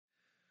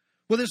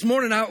Well, this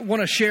morning I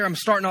want to share, I'm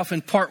starting off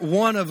in part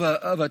one of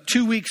a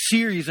 2-week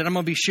series that I'm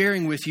going to be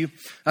sharing with you.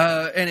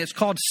 And it's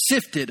called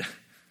Sifted.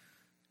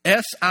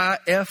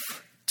 S-I-F-T-E-D.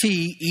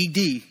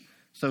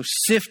 So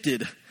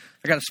Sifted.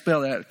 I got to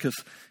spell that because,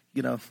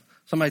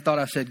 somebody thought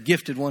I said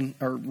gifted one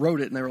or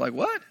wrote it and they were like,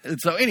 what? And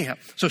so anyhow,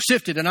 so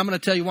Sifted. And I'm going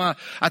to tell you why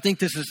I think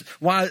this is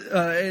why,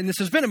 and this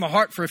has been in my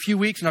heart for a few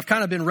weeks and I've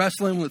kind of been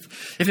wrestling with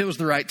if it was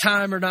the right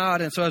time or not.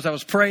 And so as I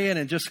was praying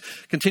and just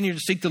continued to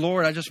seek the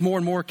Lord, I just more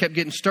and more kept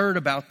getting stirred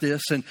about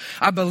this. And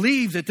I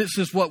believe that this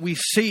is what we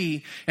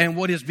see and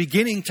what is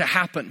beginning to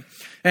happen.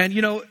 And,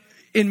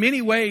 in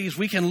many ways,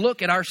 we can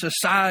look at our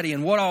society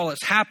and what all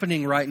is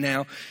happening right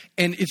now,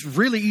 and it's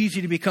really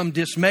easy to become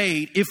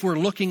dismayed if we're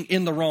looking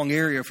in the wrong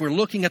area, if we're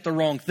looking at the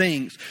wrong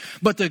things.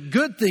 But the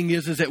good thing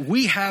is that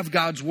we have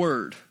God's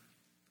word.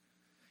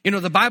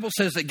 The Bible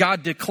says that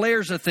God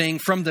declares a thing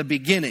from the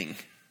beginning.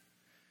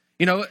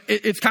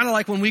 It's kind of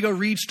like when we go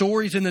read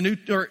stories in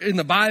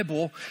the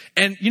Bible,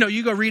 and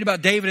you go read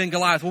about David and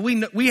Goliath. Well,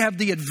 we have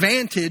the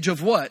advantage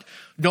of what?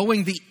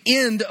 Knowing the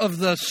end of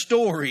the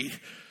story.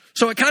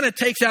 So it kind of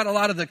takes out a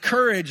lot of the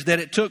courage that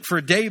it took for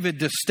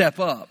David to step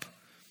up.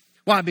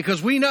 Why?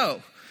 Because we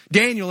know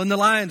Daniel in the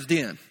lion's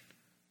den.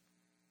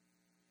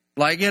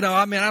 I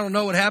don't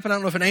know what happened. I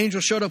don't know if an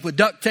angel showed up with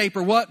duct tape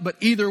or what, but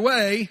either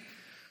way,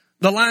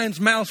 the lion's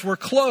mouths were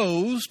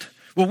closed.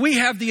 Well, we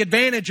have the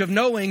advantage of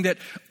knowing that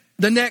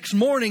the next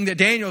morning that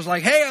Daniel's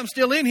like, hey, I'm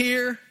still in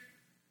here.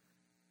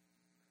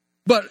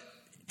 But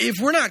if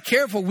we're not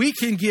careful, we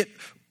can get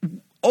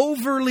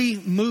overly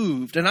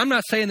moved. And I'm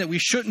not saying that we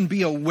shouldn't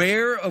be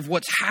aware of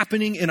what's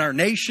happening in our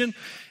nation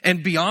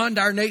and beyond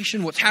our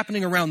nation, what's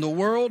happening around the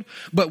world.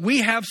 But we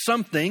have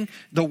something,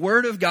 the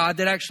Word of God,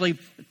 that actually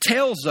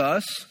tells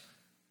us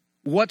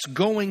what's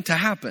going to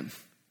happen.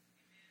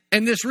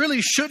 And this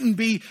really shouldn't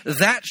be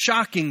that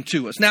shocking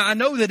to us. Now, I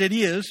know that it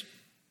is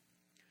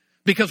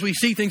because we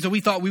see things that we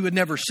thought we would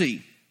never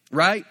see,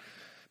 right?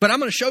 But I'm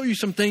going to show you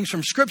some things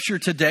from Scripture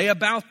today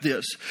about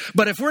this.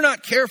 But if we're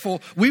not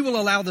careful, we will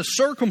allow the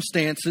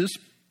circumstances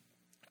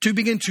to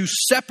begin to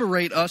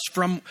separate us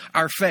from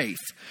our faith.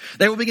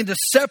 They will begin to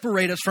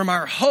separate us from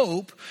our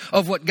hope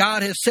of what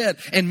God has said.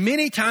 And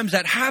many times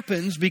that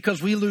happens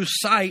because we lose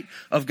sight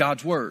of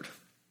God's Word.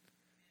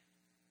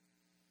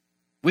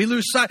 We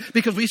lose sight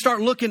because we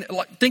start looking,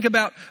 think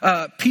about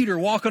Peter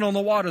walking on the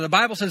water. The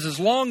Bible says as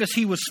long as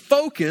he was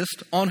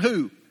focused on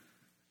who?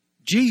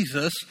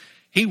 Jesus,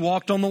 he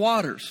walked on the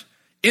waters.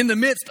 In the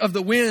midst of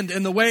the wind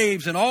and the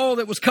waves and all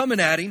that was coming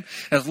at him,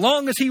 as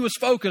long as he was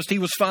focused, he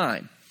was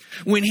fine.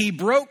 When he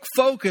broke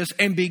focus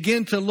and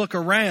began to look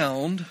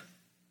around,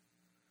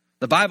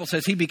 the Bible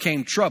says he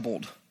became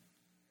troubled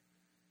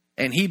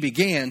and he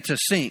began to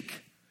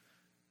sink.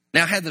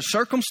 Now, had the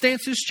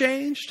circumstances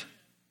changed?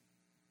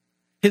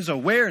 His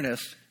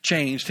awareness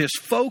changed. His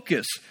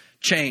focus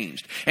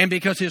changed. And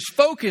because his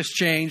focus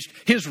changed,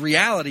 his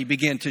reality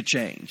began to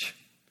change.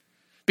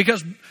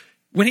 Because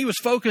when he was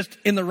focused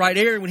in the right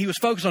area, when he was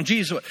focused on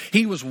Jesus,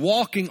 he was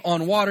walking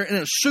on water in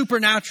a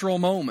supernatural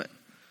moment.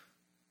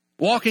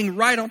 Walking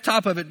right on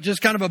top of it,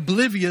 just kind of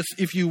oblivious,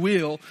 if you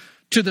will,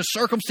 to the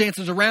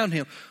circumstances around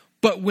him.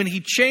 But when he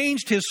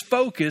changed his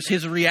focus,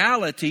 his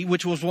reality,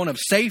 which was one of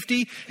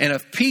safety and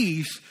of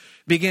peace,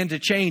 began to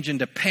change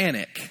into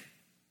panic.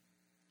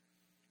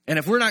 And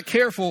if we're not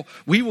careful,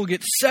 we will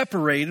get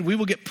separated. We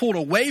will get pulled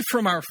away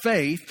from our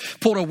faith,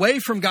 pulled away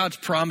from God's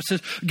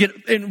promises,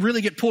 and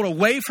really get pulled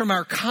away from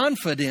our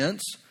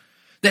confidence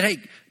that, hey,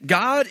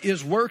 God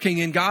is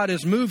working and God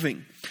is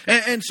moving.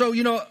 And so,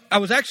 I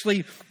was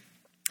actually,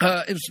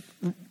 it was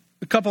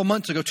a couple of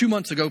months ago, 2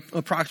 months ago,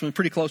 approximately,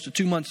 pretty close to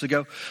 2 months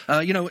ago.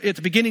 At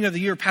the beginning of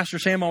the year, Pastor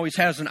Sam always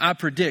has an I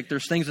predict.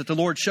 There's things that the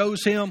Lord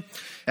shows him.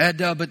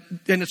 And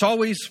it's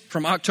always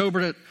from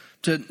October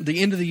to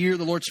the end of the year,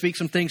 the Lord speaks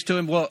some things to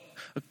him. Well,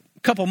 a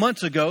couple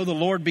months ago, the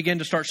Lord began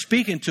to start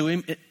speaking to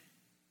him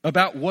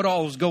about what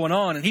all was going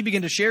on, and he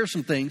began to share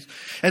some things.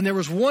 And there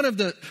was one of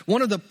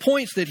the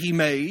points that he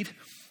made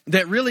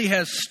that really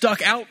has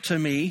stuck out to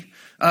me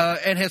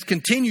and has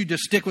continued to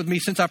stick with me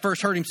since I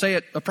first heard him say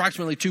it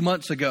approximately 2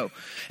 months ago.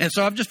 And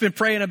so I've just been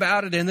praying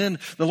about it, and then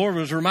the Lord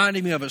was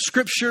reminding me of a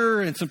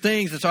scripture and some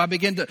things, and so I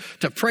began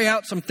to pray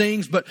out some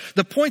things. But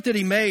the point that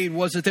he made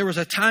was that there was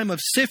a time of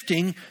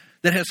sifting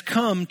that has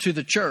come to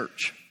the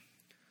church.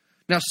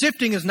 Now,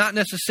 sifting is not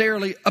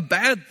necessarily a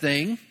bad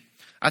thing.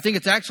 I think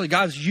it's actually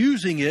God's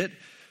using it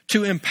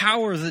to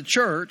empower the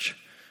church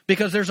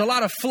because there's a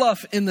lot of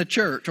fluff in the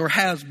church, or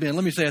has been.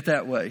 Let me say it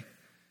that way.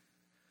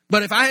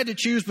 But if I had to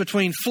choose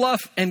between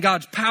fluff and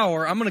God's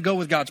power, I'm going to go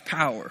with God's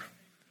power.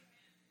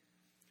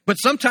 But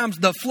sometimes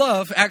the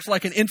fluff acts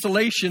like an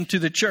insulation to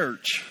the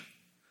church.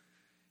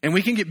 And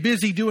we can get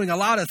busy doing a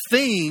lot of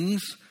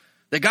things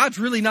that God's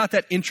really not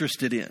that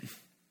interested in.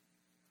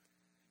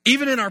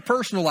 Even in our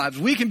personal lives,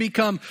 we can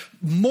become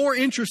more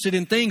interested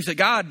in things that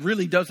God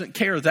really doesn't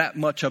care that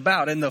much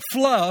about. And the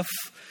fluff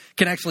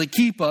can actually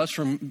keep us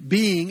from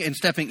being and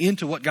stepping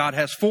into what God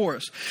has for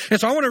us. And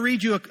so I want to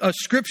read you a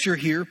scripture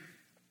here.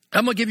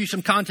 I'm going to give you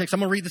some context.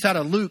 I'm going to read this out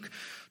of Luke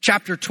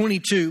chapter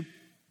 22.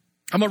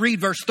 I'm going to read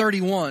verse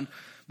 31,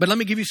 but let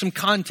me give you some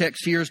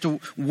context here as to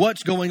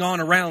what's going on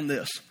around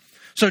this.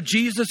 So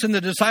Jesus and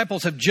the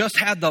disciples have just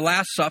had the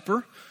Last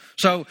Supper.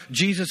 So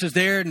Jesus is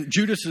there and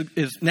Judas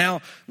is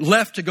now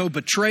left to go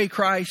betray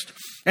Christ.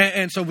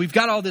 And so we've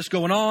got all this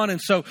going on. And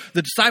so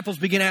the disciples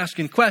begin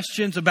asking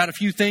questions about a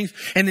few things.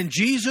 And then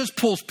Jesus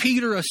pulls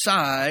Peter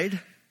aside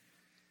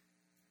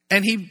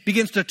and he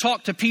begins to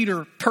talk to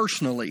Peter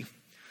personally.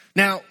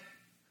 Now,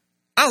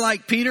 I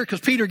like Peter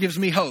because Peter gives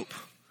me hope.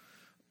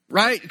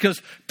 Right? Because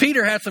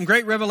Peter had some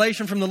great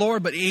revelation from the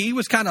Lord, but he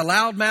was kind of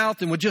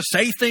loudmouthed and would just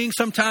say things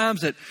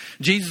sometimes that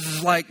Jesus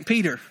is like,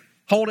 Peter,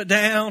 hold it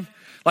down.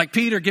 Like,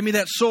 Peter, give me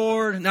that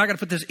sword. Now I got to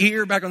put this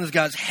ear back on this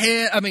guy's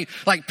head. I mean,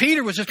 like,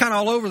 Peter was just kind of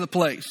all over the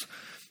place.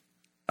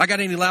 I got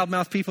any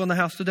loudmouth people in the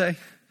house today?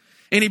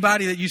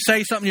 Anybody that you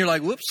say something, you're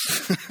like, whoops,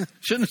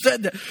 shouldn't have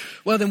said that.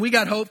 Well, then we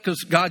got hope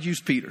because God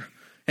used Peter.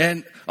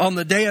 And on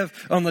the day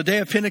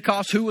of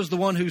Pentecost, who was the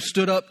one who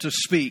stood up to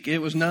speak? It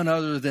was none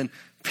other than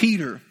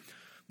Peter.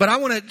 But I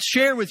want to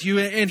share with you,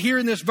 and here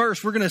in this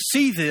verse, we're going to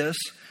see this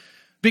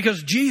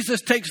because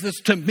Jesus takes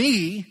this, to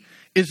me,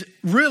 is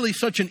really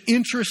such an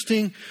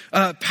interesting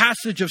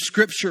passage of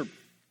Scripture.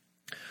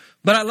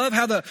 But I love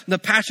how the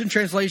Passion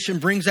Translation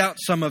brings out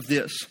some of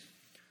this.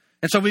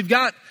 And so we've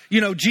got,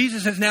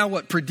 Jesus has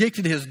now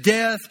predicted his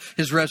death,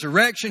 his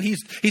resurrection.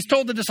 He's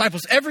told the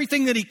disciples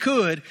everything that he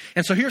could.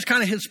 And so here's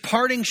kind of his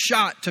parting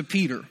shot to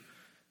Peter.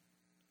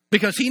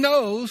 Because he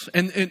knows,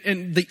 and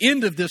the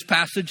end of this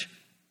passage,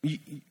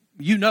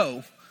 you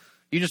know,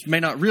 you just may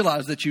not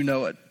realize that you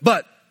know it.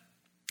 But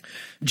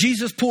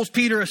Jesus pulls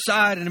Peter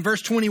aside, and in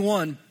verse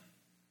 21,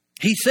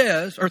 he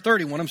says, or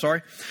 31, I'm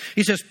sorry.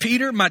 He says,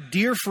 Peter, my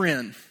dear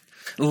friend,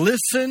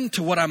 listen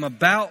to what I'm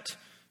about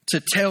to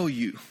tell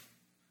you.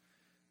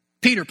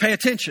 Peter, pay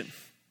attention.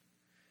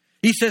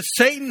 He says,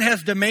 Satan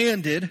has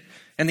demanded,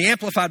 and the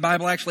Amplified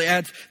Bible actually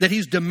adds that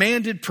he's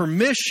demanded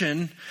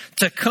permission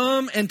to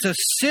come and to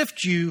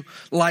sift you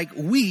like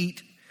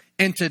wheat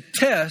and to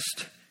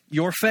test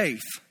your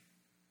faith.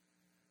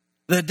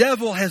 The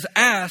devil has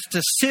asked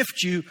to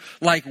sift you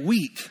like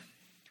wheat.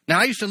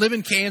 Now, I used to live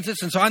in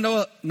Kansas, and so I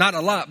know, not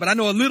a lot, but I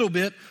know a little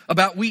bit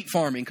about wheat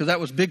farming because that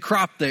was a big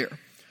crop there.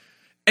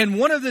 And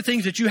one of the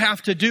things that you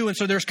have to do, and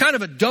so there's kind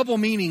of a double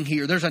meaning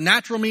here. There's a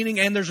natural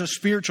meaning and there's a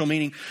spiritual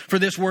meaning for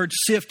this word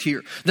sift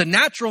here. The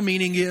natural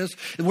meaning is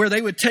where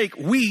they would take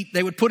wheat,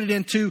 they would put it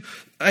into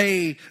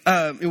it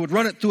would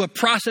run it through a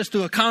process,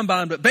 through a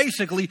combine. But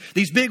basically,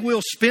 these big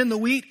wheels spin the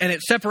wheat and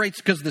it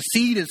separates because the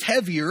seed is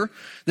heavier.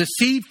 The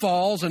seed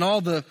falls and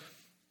all the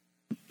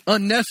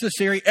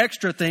unnecessary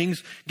extra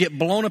things get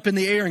blown up in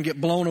the air and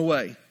get blown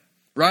away.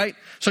 Right?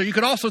 So you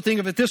could also think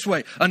of it this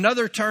way.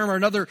 Another term or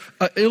another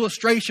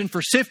illustration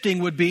for sifting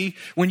would be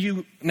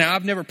when now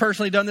I've never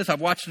personally done this. I've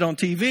watched it on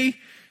TV.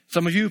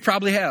 Some of you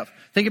probably have.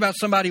 Think about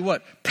somebody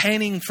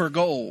panning for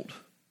gold.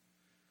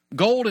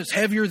 Gold is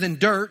heavier than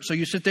dirt. So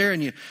you sit there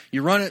and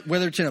you run it,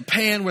 whether it's in a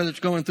pan, whether it's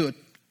going through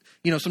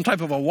some type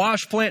of a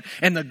wash plant,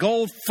 and the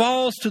gold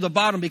falls to the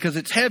bottom because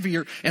it's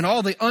heavier and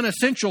all the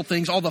unessential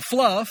things, all the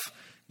fluff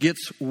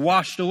gets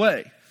washed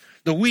away.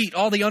 The wheat,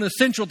 all the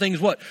unessential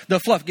things, the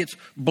fluff gets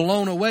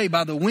blown away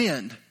by the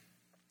wind,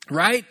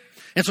 right?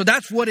 And so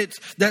that's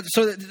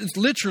it's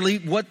literally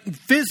what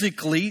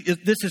physically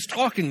this is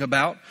talking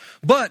about.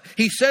 But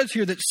he says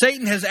here that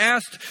Satan has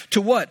asked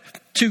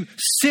to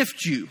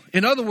sift you.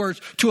 In other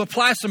words, to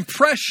apply some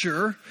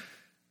pressure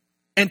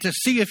and to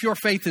see if your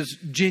faith is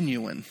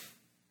genuine.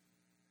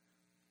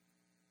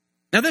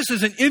 Now, this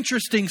is an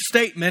interesting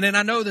statement, and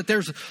I know that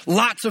there's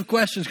lots of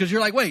questions because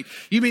you're like, wait,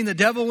 you mean the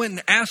devil went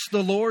and asked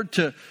the Lord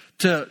to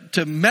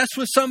mess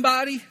with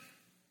somebody?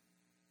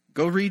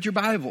 Go read your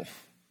Bible.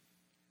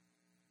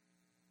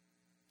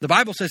 The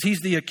Bible says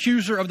he's the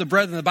accuser of the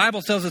brethren. The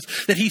Bible tells us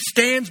that he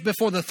stands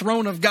before the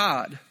throne of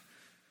God.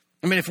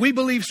 I mean, if we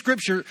believe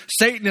Scripture,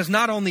 Satan is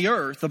not on the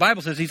earth. The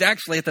Bible says he's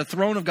actually at the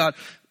throne of God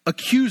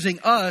accusing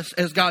us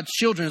as God's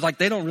children. It's like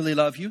they don't really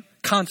love you.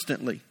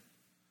 Constantly.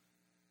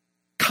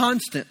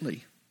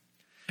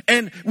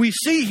 And we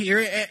see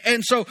here,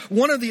 and so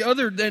one of the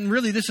other, and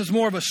really this is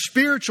more of a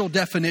spiritual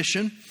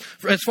definition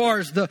as far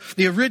as the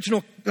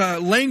original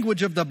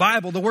language of the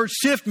Bible. The word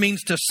sift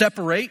means to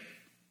separate.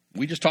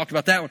 We just talked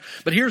about that one.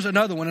 But here's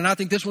another one, and I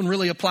think this one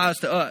really applies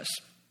to us.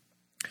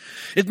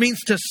 It means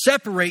to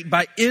separate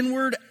by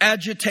inward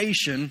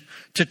agitation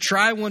to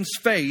try one's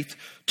faith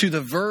to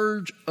the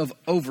verge of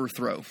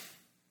overthrow.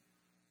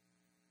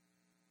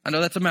 I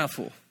know that's a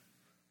mouthful. So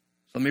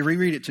let me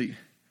reread it to you.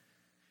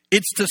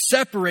 It's to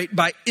separate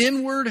by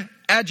inward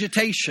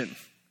agitation.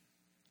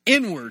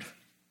 Inward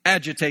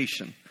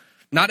agitation.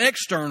 Not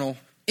external,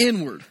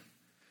 inward.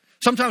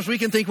 Sometimes we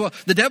can think, well,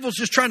 the devil's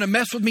just trying to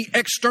mess with me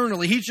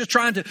externally. He's just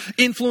trying to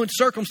influence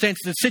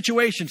circumstances and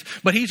situations.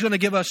 But he's going to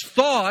give us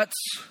thoughts.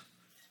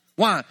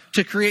 Why?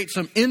 To create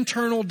some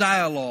internal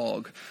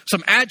dialogue,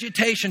 some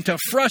agitation to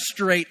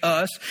frustrate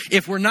us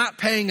if we're not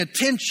paying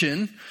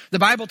attention. The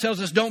Bible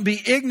tells us don't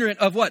be ignorant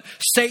of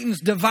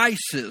Satan's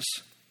devices.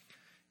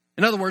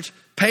 In other words,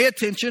 pay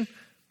attention.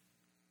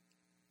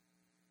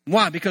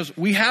 Why? Because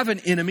we have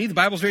an enemy. The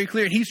Bible's very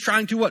clear. And he's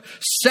trying to what?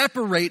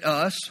 Separate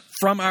us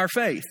from our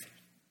faith.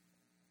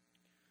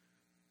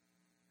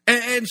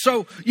 And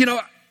so, you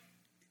know,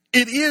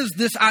 it is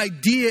this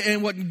idea,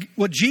 and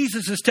what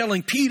Jesus is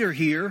telling Peter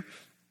here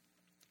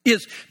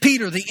is,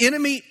 Peter, the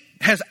enemy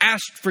has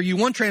asked for you.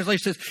 One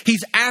translation says,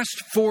 he's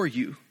asked for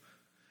you.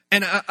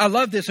 And I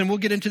love this, and we'll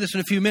get into this in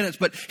a few minutes,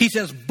 but he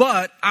says,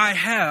 but I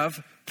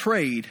have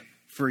prayed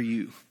for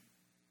you.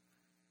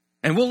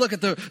 And we'll look at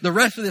the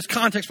rest of this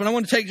context, but I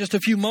want to take just a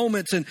few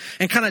moments and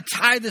kind of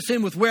tie this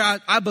in with where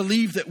I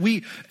believe that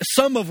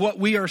some of what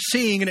we are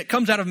seeing, and it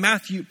comes out of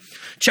Matthew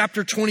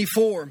chapter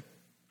 24.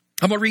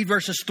 I'm going to read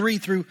verses 3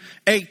 through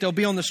 8. They'll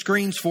be on the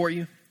screens for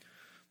you.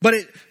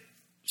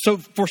 So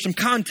for some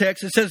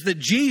context, it says that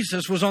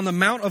Jesus was on the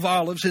Mount of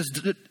Olives.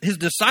 His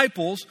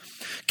disciples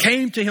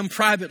came to him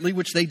privately,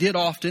 which they did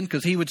often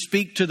because he would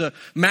speak to the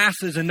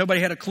masses and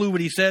nobody had a clue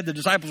what he said. The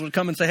disciples would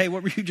come and say, hey,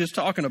 what were you just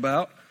talking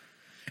about?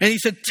 And he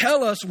said,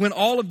 tell us when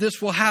all of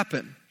this will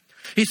happen.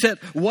 He said,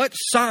 what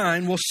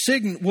sign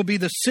will be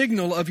the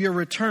signal of your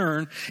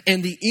return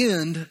and the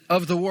end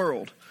of the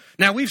world?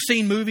 Now, we've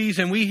seen movies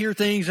and we hear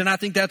things, and I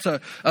think that's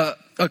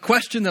a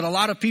question that a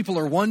lot of people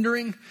are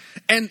wondering.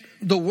 And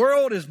the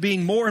world is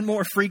being more and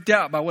more freaked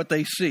out by what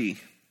they see.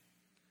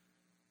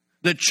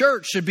 The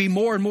church should be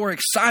more and more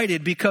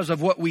excited because of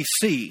what we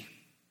see.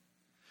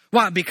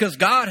 Why? Because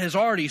God has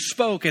already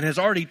spoken, has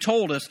already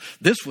told us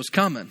this was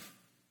coming.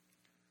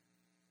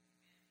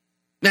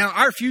 Now,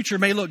 our future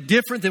may look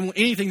different than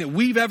anything that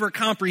we've ever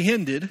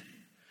comprehended,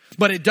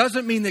 but it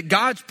doesn't mean that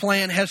God's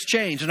plan has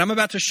changed. And I'm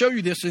about to show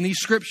you this in these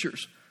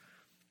scriptures.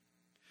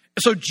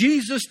 So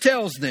Jesus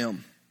tells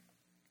them,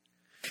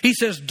 he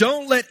says,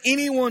 don't let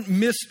anyone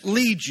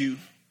mislead you,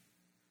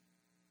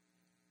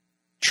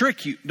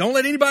 trick you. Don't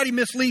let anybody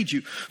mislead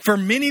you. For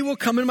many will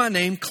come in my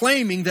name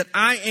claiming that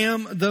I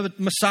am the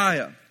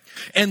Messiah,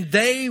 and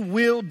they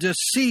will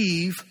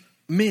deceive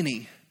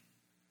many.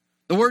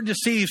 The word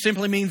deceive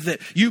simply means that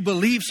you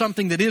believe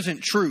something that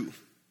isn't true.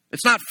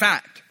 It's not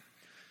fact.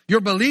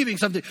 You're believing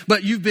something,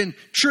 but you've been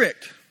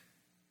tricked.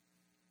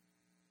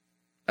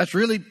 That's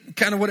really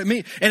kind of what it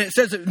means. And it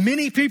says that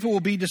many people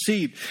will be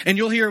deceived. And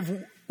you'll hear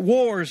of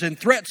wars and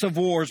threats of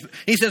wars.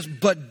 He says,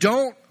 but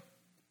don't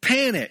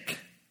panic.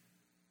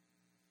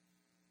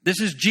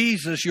 This is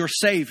Jesus, your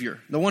Savior,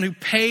 the one who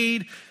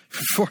paid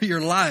for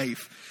your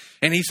life.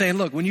 And he's saying,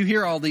 look, when you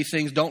hear all these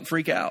things, don't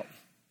freak out.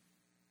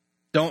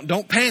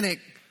 Don't panic.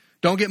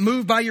 Don't get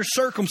moved by your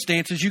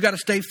circumstances. You got to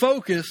stay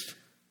focused.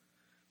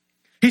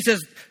 He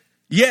says,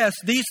 yes,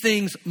 these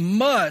things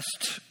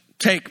must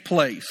take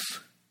place.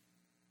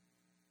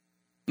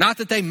 Not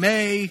that they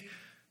may,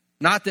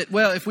 not that,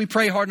 well, if we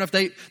pray hard enough,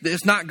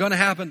 it's not going to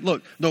happen.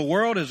 Look, the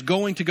world is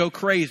going to go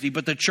crazy,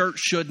 but the church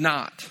should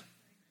not.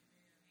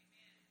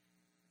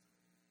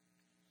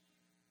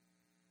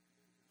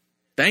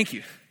 Thank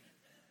you.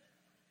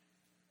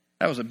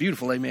 That was a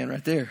beautiful amen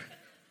right there.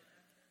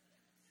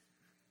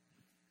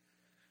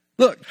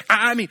 Look,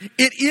 I mean,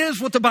 it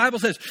is what the Bible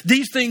says.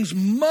 These things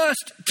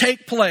must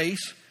take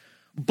place,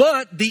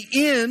 but the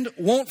end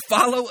won't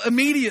follow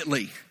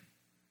immediately.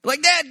 Like,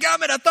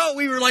 dadgummit, I thought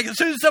we were like, as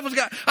soon as stuff was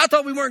got, I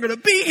thought we weren't going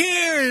to be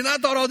here, and I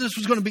thought all this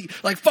was going to be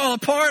like fall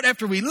apart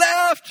after we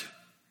left.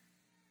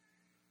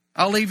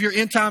 I'll leave your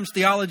end times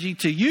theology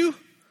to you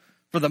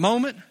for the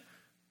moment.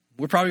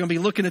 We're probably going to be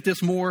looking at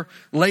this more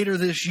later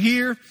this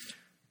year, and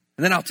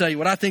then I'll tell you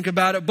what I think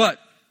about it. But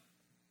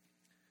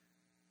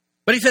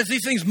he says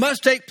these things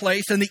must take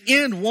place and the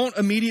end won't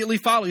immediately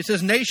follow. He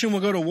says nation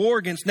will go to war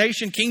against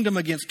nation, kingdom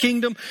against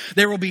kingdom.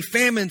 There will be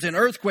famines and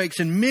earthquakes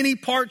in many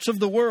parts of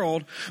the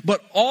world.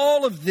 But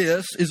all of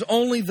this is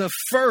only the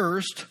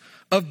first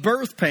of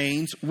birth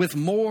pains with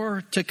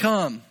more to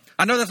come.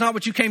 I know that's not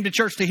what you came to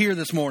church to hear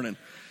this morning.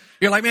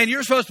 You're like, man,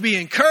 you're supposed to be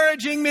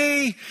encouraging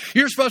me.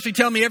 You're supposed to be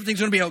telling me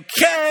everything's going to be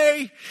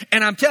okay.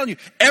 And I'm telling you,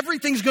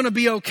 everything's going to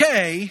be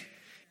okay.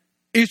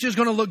 It's just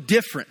going to look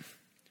different.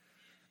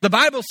 The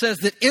Bible says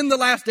that in the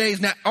last days,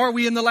 now are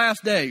we in the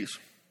last days?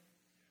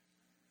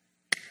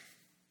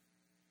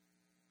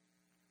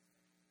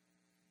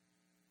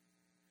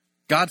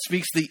 God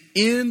speaks the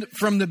end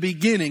from the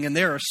beginning, and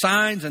there are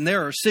signs and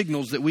there are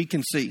signals that we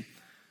can see.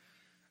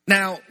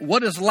 Now,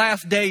 what does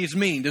last days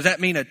mean? Does that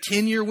mean a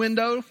 10-year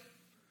window?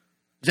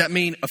 Does that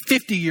mean a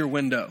 50-year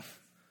window?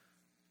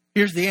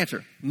 Here's the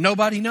answer.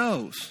 Nobody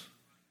knows.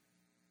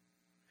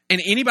 And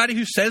anybody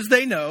who says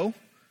they know,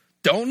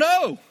 don't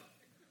know.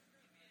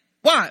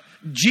 Why?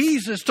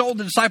 Jesus told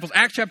the disciples,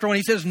 Acts chapter 1,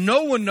 he says,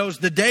 no one knows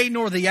the day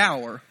nor the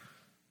hour.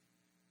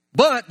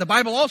 But the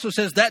Bible also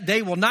says that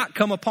day will not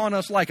come upon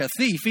us like a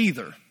thief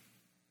either.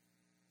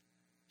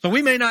 So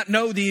we may not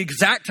know the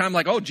exact time,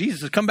 like, oh,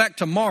 Jesus has come back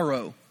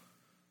tomorrow.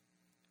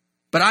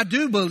 But I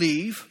do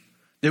believe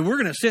that we're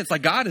going to sense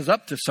like God is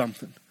up to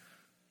something.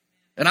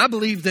 And I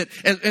believe that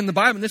in the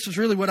Bible, and this is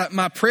really what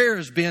my prayer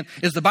has been,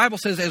 is the Bible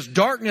says, as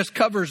darkness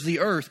covers the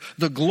earth,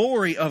 the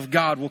glory of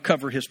God will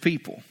cover his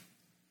people.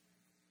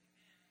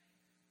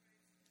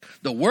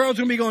 The world's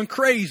going to be going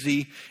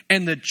crazy,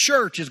 and the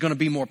church is going to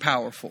be more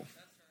powerful.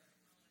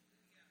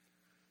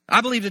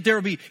 I believe that there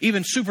will be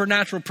even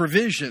supernatural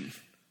provision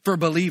for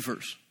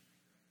believers.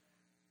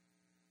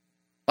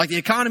 Like the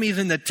economy is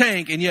in the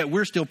tank and yet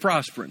we're still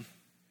prospering.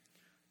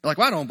 Like,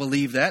 well, I don't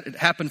believe that. It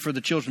happened for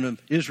the children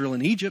of Israel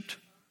in Egypt.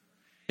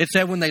 It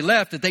said when they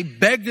left that they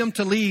begged them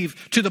to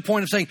leave to the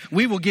point of saying,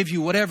 we will give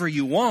you whatever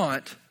you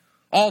want.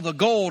 All the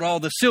gold, all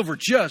the silver,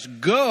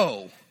 just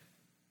go.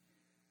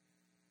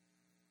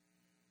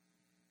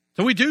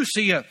 So we do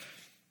see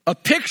a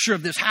picture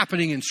of this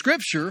happening in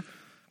Scripture.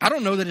 I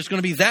don't know that it's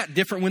going to be that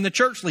different when the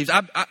church leaves.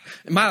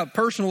 My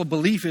personal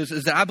belief is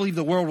that I believe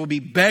the world will be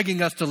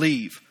begging us to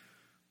leave.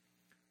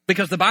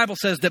 Because the Bible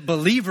says that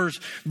believers,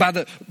 by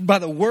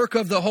the work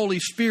of the Holy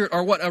Spirit,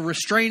 are what? A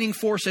restraining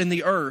force in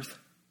the earth.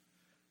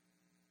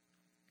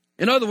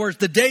 In other words,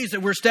 the days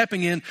that we're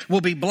stepping in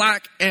will be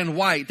black and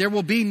white. There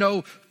will be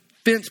no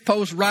fence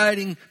post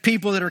riding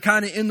people that are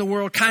kind of in the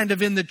world, kind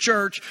of in the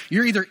church.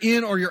 You're either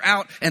in or you're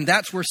out, and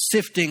that's where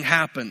sifting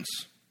happens.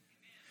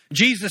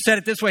 Jesus said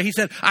it this way. He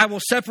said, I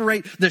will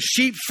separate the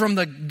sheep from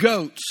the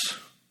goats.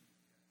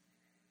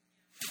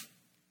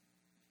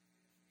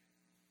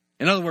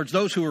 In other words,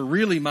 those who are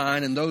really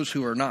mine and those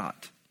who are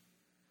not.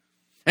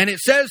 And it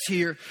says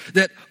here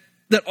that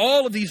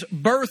all of these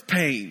birth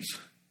pains,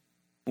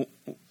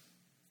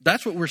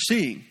 that's what we're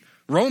seeing.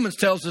 Romans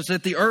tells us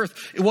that the earth,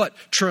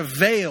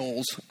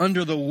 travails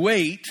under the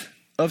weight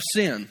of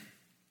sin.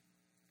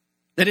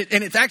 And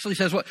it actually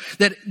says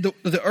that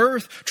the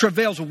earth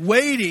travails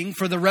waiting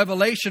for the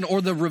revelation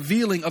or the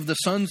revealing of the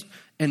sons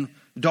and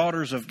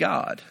daughters of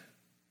God.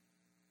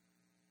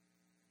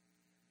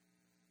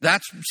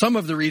 That's some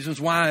of the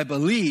reasons why I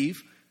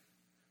believe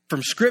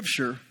from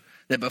Scripture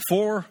that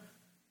before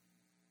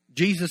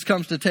Jesus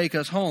comes to take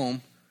us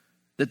home,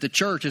 that the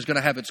church is going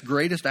to have its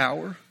greatest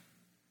hour.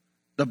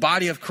 The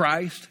body of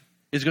Christ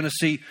is going to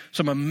see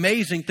some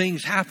amazing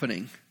things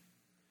happening,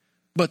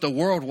 but the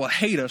world will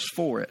hate us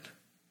for it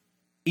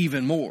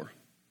even more.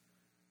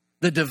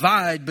 The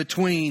divide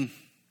between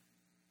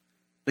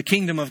the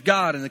kingdom of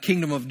God and the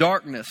kingdom of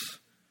darkness.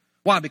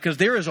 Why? Because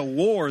there is a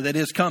war that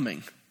is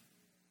coming.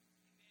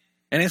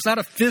 And it's not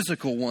a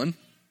physical one.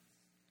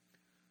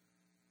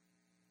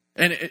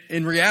 And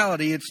in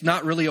reality, it's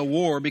not really a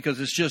war because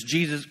it's just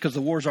Jesus, because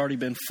the war's already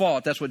been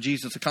fought. That's what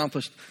Jesus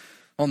accomplished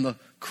on the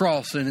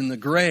cross and in the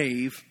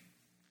grave.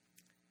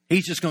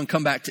 He's just going to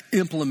come back to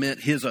implement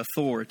his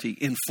authority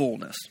in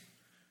fullness.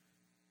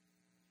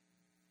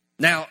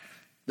 Now,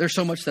 there's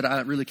so much that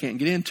I really can't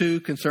get into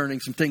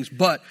concerning some things,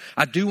 but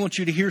I do want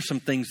you to hear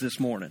some things this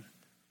morning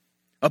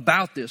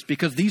about this,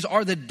 because these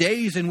are the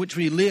days in which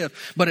we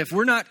live. But if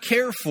we're not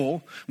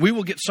careful, we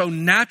will get so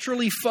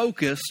naturally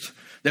focused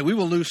that we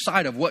will lose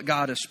sight of what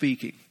God is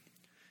speaking.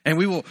 And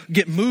we will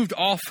get moved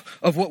off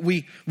of what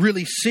we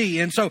really see.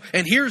 And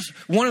here's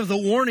one of the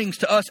warnings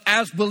to us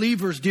as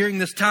believers during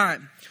this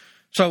time.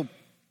 So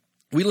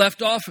we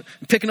left off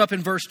picking up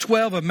in verse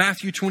 12 of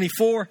Matthew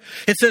 24.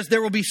 It says,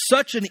 there will be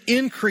such an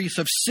increase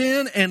of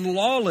sin and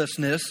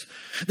lawlessness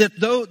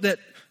that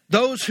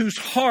those whose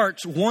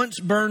hearts once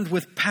burned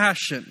with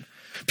passion,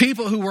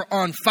 people who were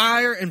on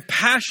fire and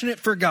passionate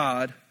for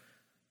God,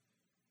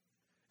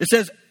 it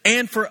says,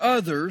 and for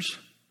others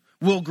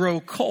will grow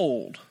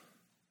cold.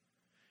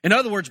 In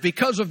other words,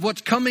 because of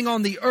what's coming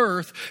on the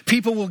earth,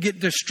 people will get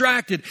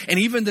distracted, and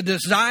even the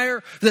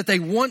desire that they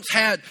once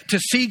had to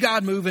see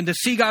God move and to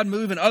see God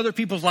move in other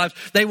people's lives,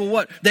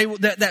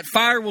 that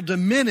fire will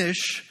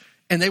diminish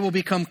and they will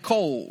become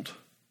cold.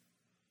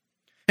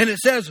 And it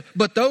says,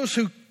 but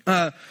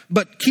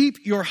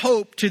keep your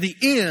hope to the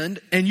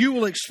end, and you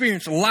will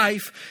experience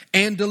life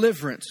and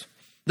deliverance.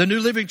 The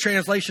New Living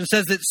Translation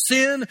says that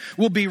sin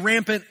will be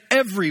rampant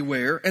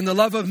everywhere, and the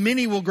love of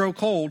many will grow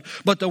cold,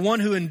 but the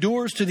one who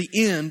endures to the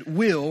end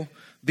will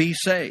be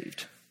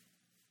saved.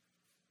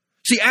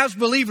 See, as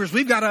believers,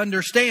 we've got to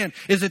understand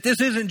is that this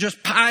isn't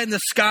just pie in the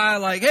sky,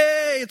 like,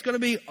 hey, it's going to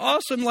be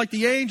awesome like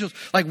the angels.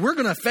 Like, we're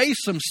going to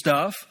face some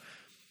stuff.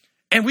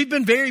 And we've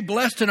been very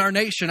blessed in our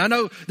nation. I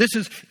know this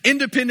is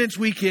Independence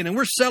Weekend and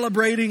we're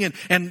celebrating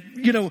and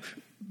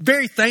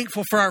very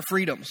thankful for our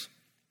freedoms.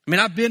 I mean,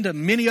 I've been to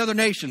many other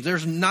nations.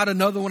 There's not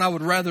another one I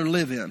would rather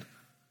live in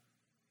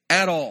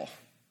at all.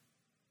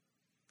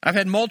 I've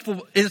had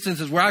multiple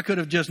instances where I could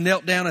have just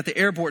knelt down at the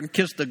airport and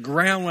kissed the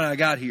ground when I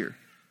got here.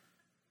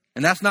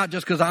 And that's not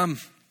just because I'm,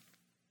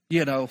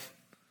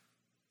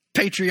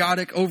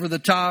 patriotic over the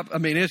top. I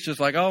mean, it's just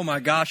like, oh my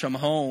gosh, I'm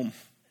home.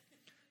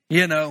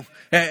 And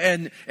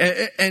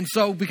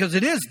so because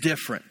it is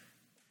different.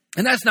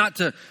 And that's not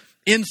to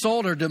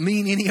insult or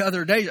demean any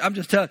other day. I'm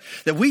just telling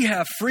you that we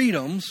have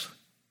freedoms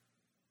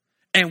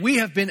and we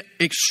have been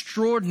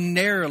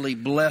extraordinarily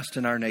blessed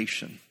in our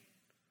nation.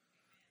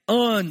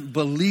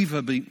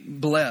 Unbelievably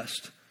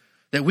blessed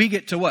that we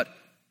get to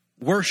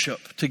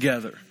worship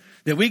together.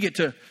 That we get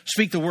to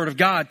speak the word of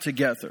God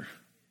together.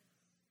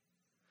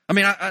 I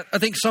mean, I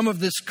think some of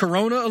this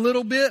corona a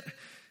little bit,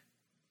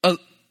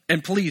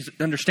 and please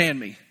understand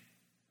me,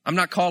 I'm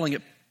not calling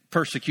it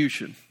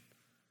persecution.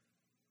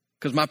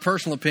 Because my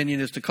personal opinion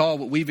is to call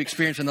what we've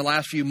experienced in the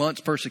last few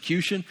months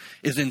persecution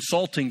is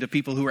insulting to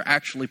people who are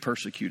actually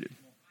persecuted.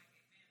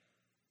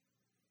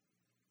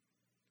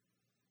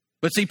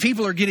 But see,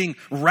 people are getting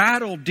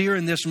rattled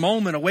during this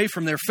moment away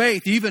from their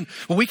faith. Even,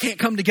 well, we can't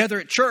come together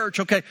at church.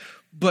 Okay,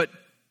 but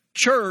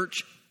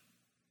church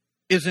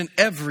isn't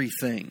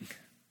everything.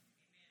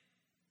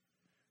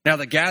 Now,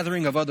 the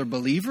gathering of other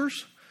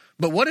believers,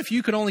 but what if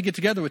you could only get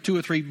together with 2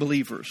 or 3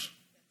 believers?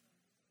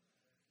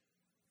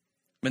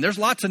 I mean, there's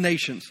lots of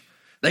nations.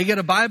 They get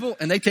a Bible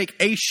and they take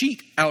a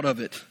sheet out of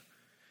it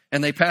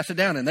and they pass it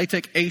down, and they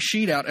take a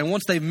sheet out, and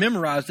once they've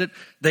memorized it,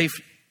 they've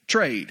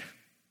trade.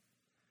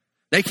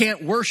 They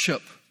can't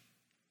worship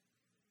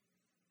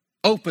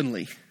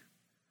openly.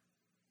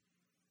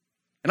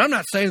 And I'm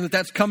not saying that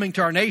that's coming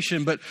to our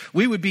nation, but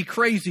we would be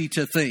crazy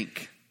to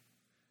think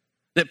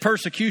that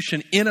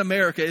persecution in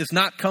America is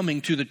not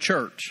coming to the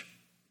church.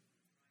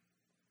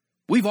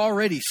 We've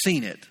already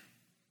seen it.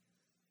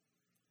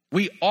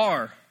 We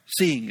are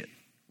seeing it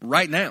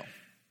right now.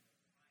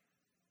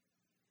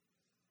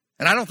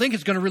 And I don't think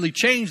it's going to really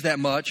change that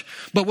much.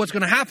 But what's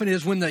going to happen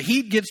is when the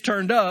heat gets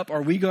turned up,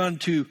 are we going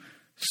to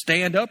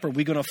stand up or are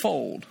we going to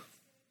fold?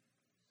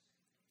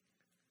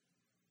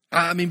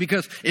 I mean,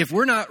 because if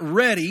we're not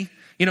ready,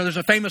 you know, there's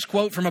a famous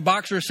quote from a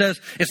boxer that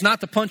says, it's not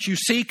the punch you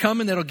see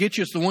coming that'll get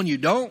you, it's the one you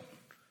don't.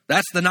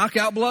 That's the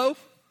knockout blow.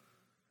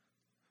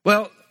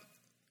 Well,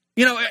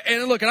 you know,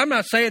 and look, and I'm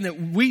not saying that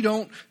we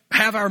don't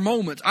have our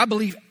moments. I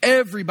believe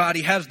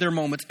everybody has their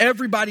moments.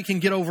 Everybody can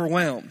get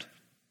overwhelmed.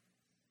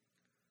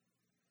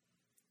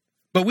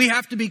 But we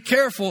have to be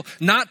careful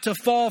not to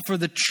fall for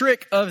the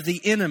trick of the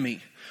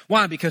enemy.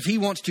 Why? Because he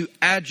wants to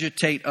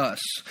agitate us.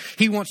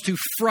 He wants to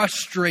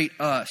frustrate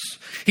us.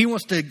 He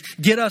wants to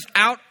get us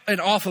out and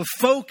off of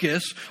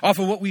focus, off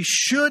of what we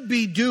should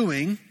be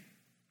doing.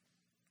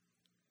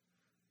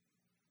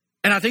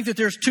 And I think that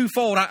there's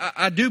twofold.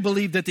 I do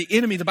believe that the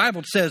enemy, the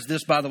Bible says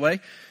this, by the way,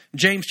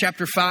 James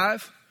chapter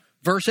 5,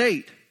 verse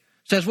 8,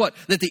 says what?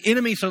 That the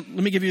enemy, so let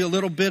me give you a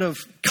little bit of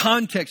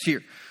context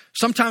here.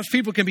 Sometimes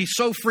people can be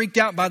so freaked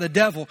out by the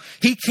devil,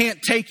 he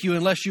can't take you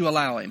unless you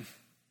allow him.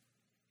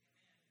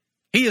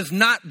 He is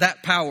not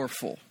that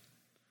powerful.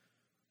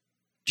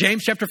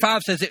 James chapter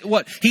 5 says that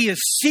what? He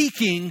is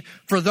seeking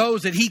for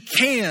those that he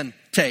can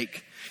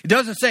take. It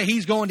doesn't say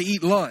he's going to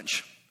eat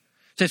lunch.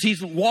 It says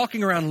he's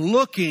walking around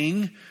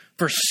looking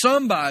for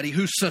somebody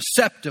who's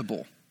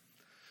susceptible.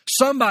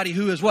 Somebody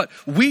who is what?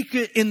 Weak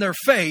in their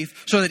faith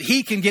so that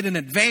he can get an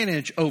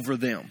advantage over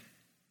them.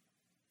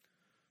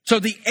 So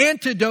the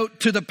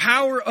antidote to the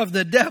power of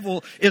the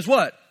devil is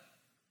what?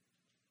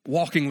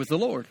 Walking with the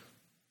Lord.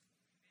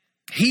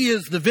 He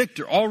is the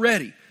victor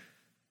already.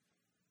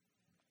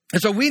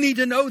 And so we need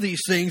to know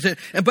these things.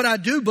 But I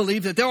do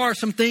believe that there are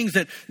some things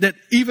that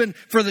even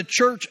for the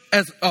church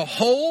as a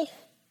whole,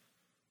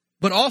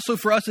 but also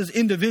for us as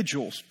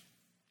individuals,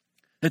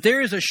 that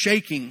there is a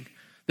shaking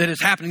that is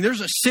happening.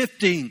 There's a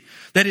sifting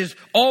that is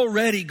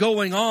already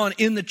going on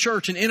in the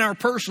church and in our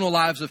personal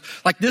lives of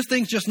like, this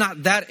thing's just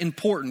not that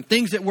important.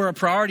 Things that were a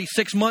priority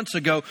 6 months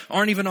ago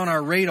aren't even on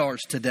our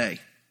radars today.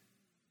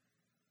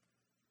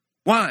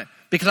 Why?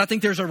 Because I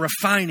think there's a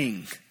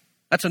refining.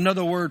 That's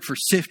another word for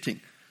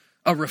sifting.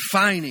 A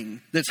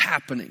refining that's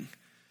happening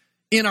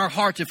in our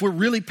hearts if we're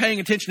really paying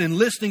attention and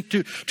listening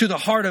to the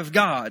heart of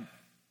God.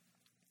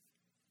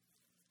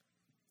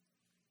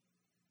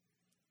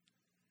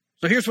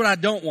 So here's what I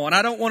don't want.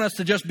 I don't want us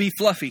to just be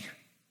fluffy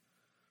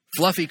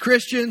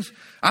Christians.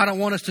 I don't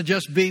want us to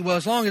just be, well,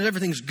 as long as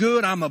everything's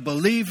good, I'm a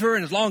believer.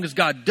 And as long as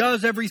God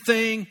does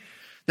everything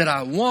that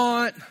I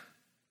want,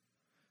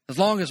 as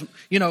long as,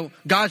 you know,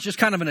 God's just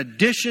kind of an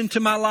addition to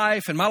my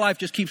life and my life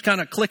just keeps kind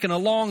of clicking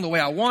along the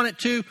way I want it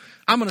to,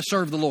 I'm going to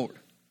serve the Lord.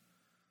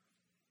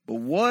 But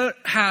what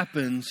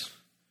happens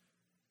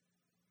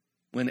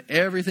when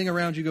everything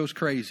around you goes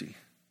crazy?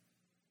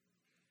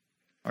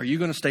 Are you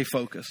going to stay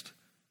focused?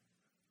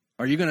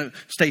 Are you going to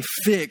stay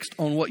fixed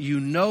on what you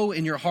know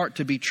in your heart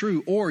to be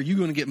true, or are you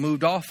going to get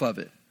moved off of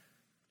it?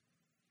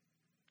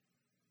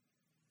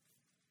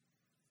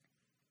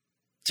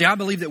 See, I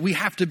believe that we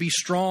have to be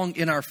strong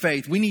in our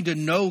faith. We need to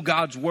know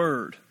God's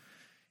word.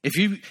 If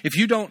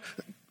you don't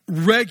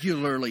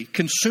regularly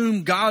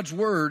consume God's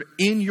word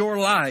in your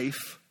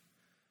life,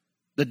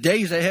 the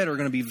days ahead are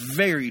going to be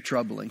very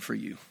troubling for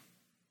you.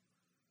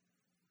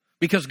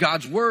 Because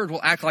God's word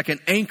will act like an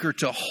anchor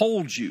to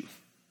hold you.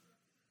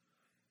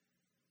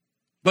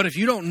 But if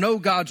you don't know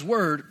God's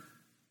word,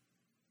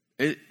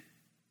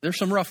 there's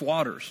some rough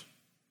waters.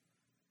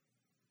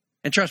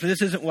 And trust me,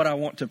 this isn't what I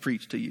want to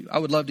preach to you. I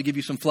would love to give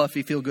you some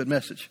fluffy, feel-good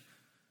message.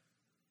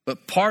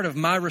 But part of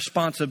my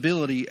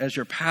responsibility as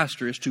your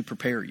pastor is to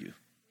prepare you.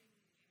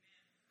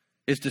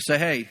 Is to say,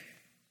 hey,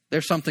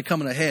 there's something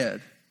coming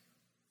ahead.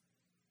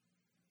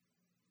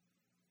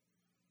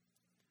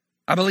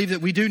 I believe that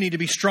we do need to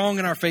be strong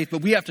in our faith,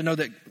 but we have to know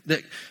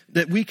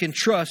that we can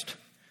trust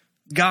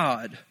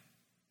God.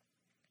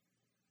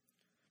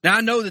 Now,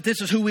 I know that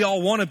this is who we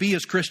all want to be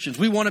as Christians.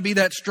 We want to be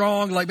that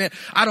strong, like, man,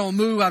 I don't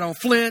move, I don't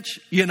flinch.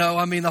 You know,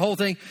 I mean, the whole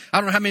thing. I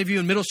don't know how many of you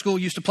in middle school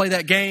used to play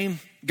that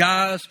game.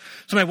 Guys,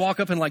 somebody walk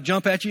up and like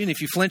jump at you, and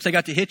if you flinch, they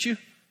got to hit you.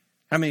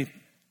 I mean,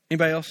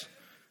 anybody else?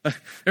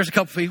 There's a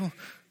couple people.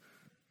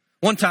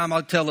 One time,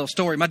 I'll tell a little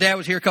story. My dad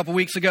was here a couple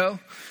weeks ago,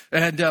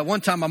 and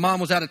one time my mom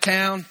was out of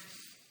town,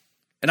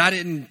 and I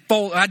did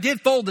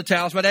fold the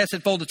towels. My dad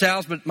said fold the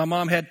towels, but my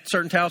mom had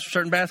certain towels for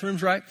certain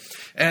bathrooms, right?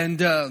 And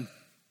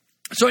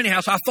so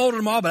anyhow, so I folded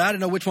them all, but I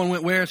didn't know which one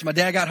went where. So my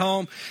dad got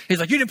home. He's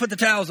like, you didn't put the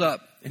towels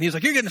up. And he's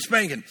like, you're getting a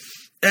spanking.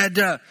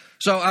 And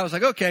so I was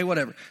like, okay,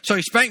 whatever. So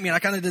he spanked me, and I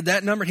kind of did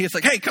that number. And he was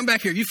like, hey, come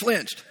back here. You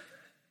flinched.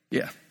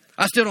 Yeah.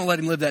 I still don't let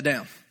him live that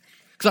down.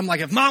 Because I'm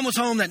like, if Mom was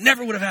home, that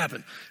never would have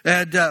happened.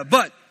 And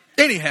but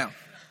anyhow,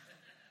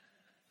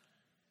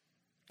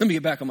 let me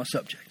get back on my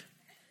subject.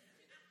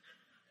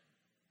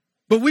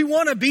 But we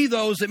want to be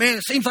those that, man,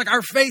 it seems like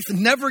our faith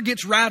never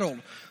gets rattled.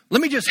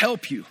 Let me just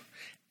help you.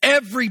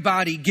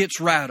 Everybody gets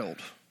rattled.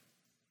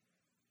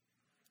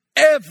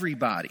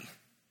 Everybody.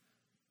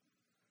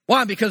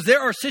 Why? Because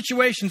there are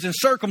situations and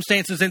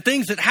circumstances and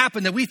things that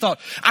happen that we thought,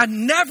 I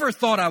never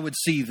thought I would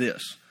see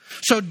this.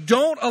 So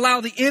don't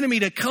allow the enemy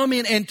to come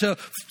in and to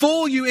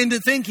fool you into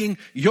thinking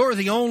you're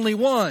the only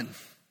one.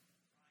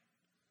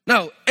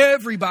 No,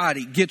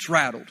 everybody gets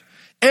rattled.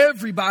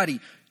 Everybody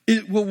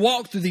will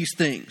walk through these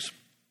things.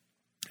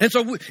 And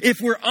so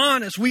if we're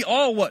honest, we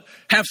all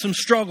have some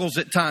struggles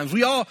at times.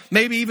 We all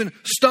maybe even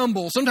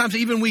stumble. Sometimes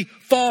even we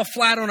fall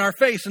flat on our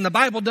face. And the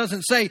Bible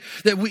doesn't say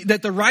that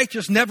the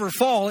righteous never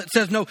fall. It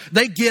says, no,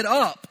 they get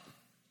up.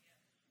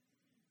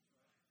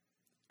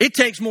 It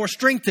takes more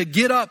strength to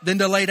get up than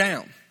to lay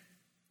down.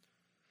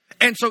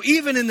 And so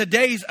even in the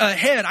days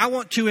ahead, I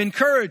want to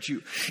encourage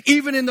you,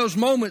 even in those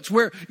moments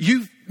where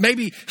you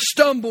maybe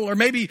stumble or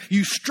maybe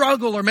you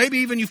struggle or maybe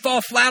even you fall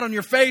flat on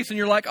your face and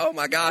you're like, oh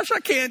my gosh, I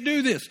can't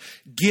do this.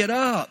 Get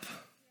up.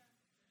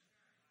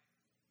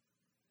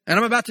 And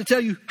I'm about to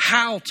tell you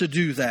how to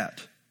do that.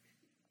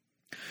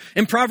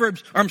 In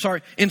Psalms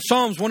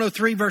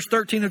 103, verse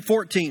 13 and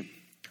 14.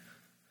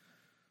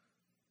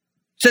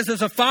 It says,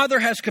 as a father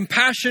has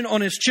compassion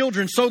on his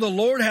children, so the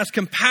Lord has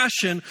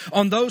compassion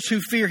on those who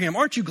fear him.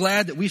 Aren't you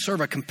glad that we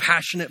serve a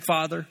compassionate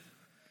Father?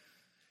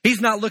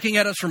 He's not looking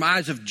at us from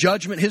eyes of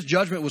judgment. His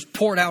judgment was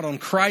poured out on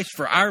Christ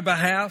for our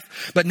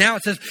behalf. But now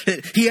it says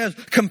he has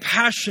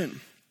compassion.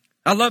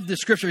 I love this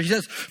scripture. He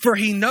says, for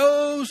he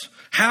knows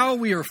how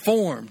we are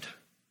formed.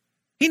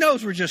 He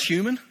knows we're just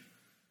human.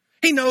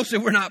 He knows that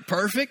we're not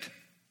perfect.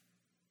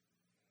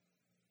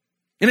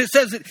 And it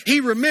says that he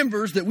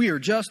remembers that we are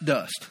just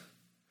dust.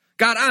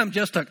 God, I'm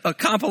just a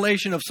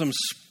compilation of some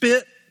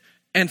spit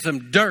and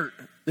some dirt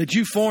that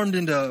you formed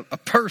into a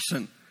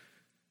person.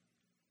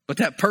 But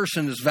that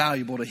person is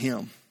valuable to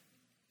him.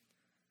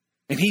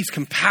 And he's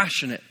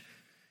compassionate.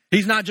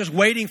 He's not just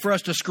waiting for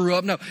us to screw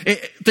up. No,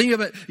 think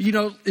of it,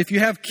 if you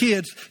have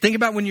kids, think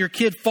about when your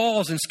kid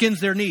falls and skins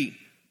their knee.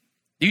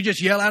 You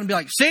just yell out and be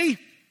like, see?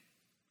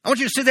 I want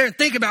you to sit there and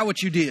think about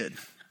what you did.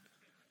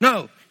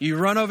 No, you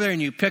run over there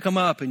and you pick them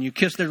up and you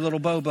kiss their little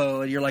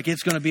bobo and you're like,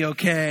 it's going to be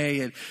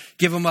okay, and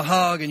give them a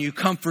hug and you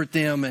comfort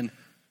them. And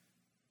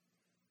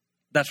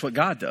that's what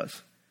God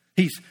does.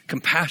 He's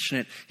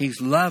compassionate. He's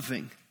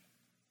loving.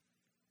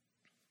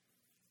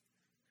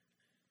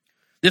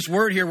 This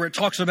word here where it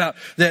talks about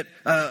that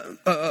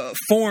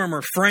form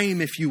or frame,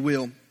 if you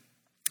will,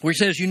 where he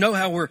says, you know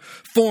how we're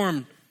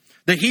formed.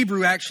 The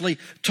Hebrew actually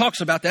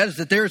talks about that, is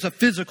that there is a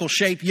physical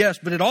shape, yes,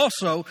 but it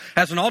also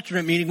has an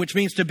alternate meaning, which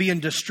means to be in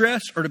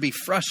distress or to be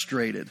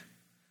frustrated.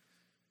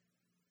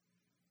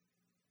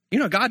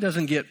 God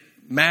doesn't get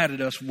mad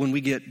at us when we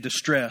get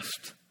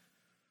distressed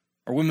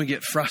or when we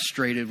get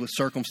frustrated with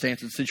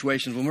circumstances,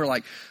 situations, when we're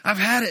like, I've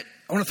had it,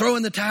 I want to throw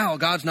in the towel.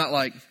 God's not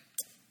like,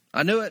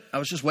 I knew it, I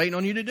was just waiting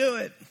on you to do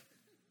it.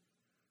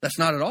 That's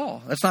not at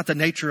all. That's not the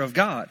nature of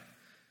God.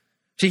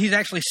 See, he's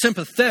actually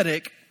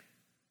sympathetic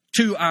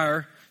to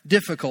our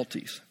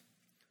difficulties.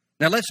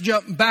 Now let's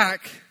jump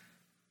back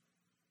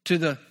to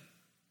the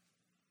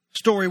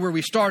story where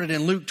we started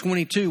in Luke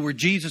 22, where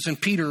Jesus and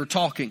Peter are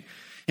talking.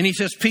 And he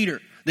says, Peter,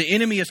 the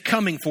enemy is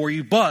coming for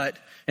you, but,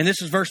 and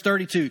this is verse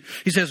 32,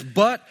 he says,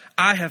 but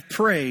I have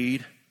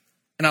prayed,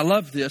 and I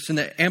love this in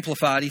the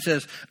Amplified, he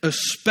says,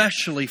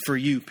 especially for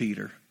you,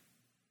 Peter.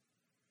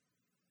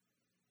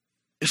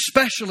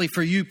 Especially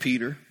for you,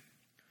 Peter,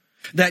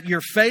 that your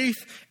faith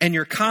and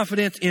your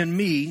confidence in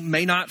me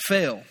may not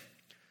fail.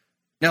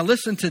 Now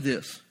listen to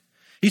this.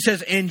 He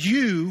says, and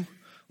you,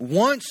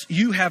 once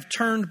you have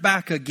turned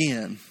back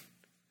again.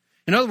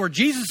 In other words,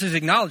 Jesus is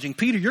acknowledging,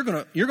 Peter,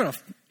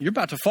 you're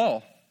about to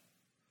fall.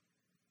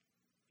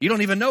 You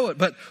don't even know it.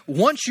 But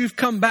once you've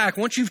come back,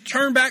 once you've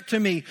turned back to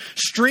me,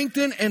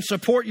 strengthen and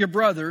support your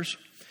brothers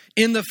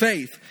in the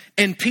faith.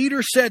 And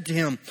Peter said to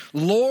him,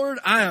 Lord,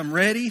 I am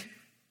ready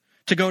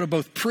to go to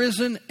both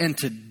prison and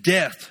to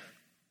death.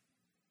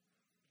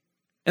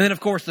 And then,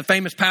 of course, the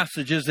famous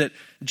passage is that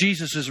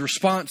Jesus'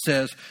 response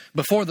says,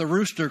 before the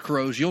rooster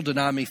crows, you'll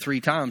deny me 3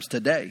 times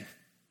today.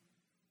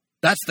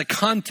 That's the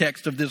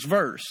context of this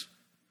verse.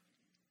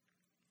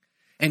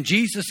 And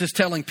Jesus is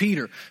telling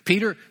Peter,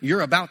 Peter,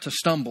 you're about to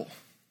stumble,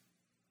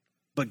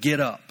 but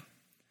get up.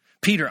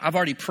 Peter, I've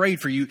already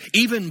prayed for you.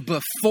 Even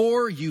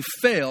before you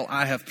fail,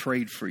 I have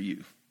prayed for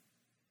you.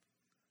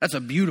 That's a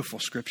beautiful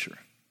scripture.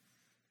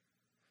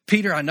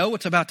 Peter, I know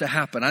what's about to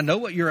happen. I know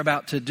what you're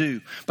about to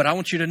do. But I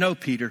want you to know,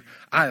 Peter,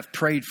 I have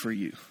prayed for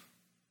you.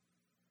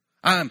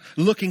 I'm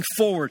looking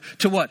forward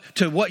to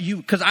what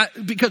you,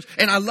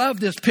 and I love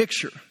this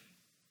picture.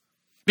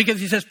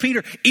 Because he says,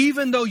 Peter,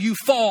 even though you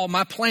fall,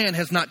 my plan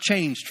has not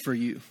changed for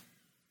you.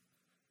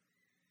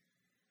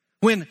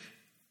 When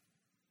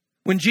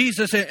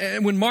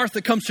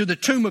Martha comes to the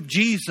tomb of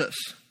Jesus,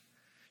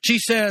 she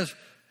says,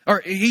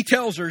 or he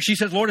tells her, she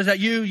says, Lord, is that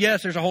you?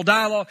 Yes, there's a whole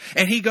dialogue.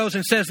 And he goes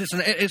and says this,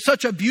 and it's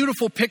such a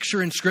beautiful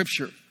picture in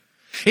Scripture.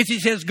 He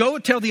says, go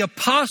tell the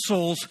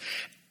apostles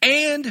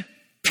and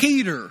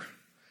Peter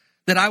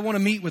that I want to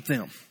meet with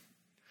them.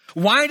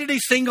 Why did he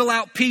single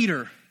out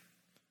Peter?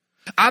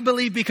 I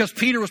believe because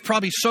Peter was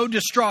probably so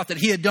distraught that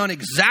he had done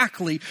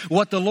exactly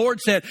what the Lord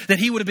said, that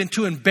he would have been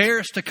too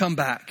embarrassed to come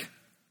back.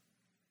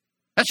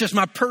 That's just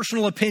my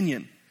personal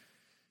opinion.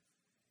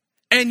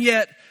 And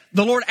yet,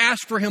 the Lord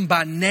asked for him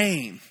by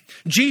name.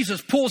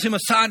 Jesus pulls him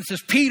aside and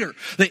says, Peter,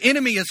 the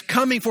enemy is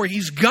coming for you.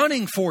 He's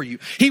gunning for you.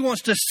 He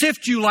wants to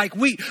sift you like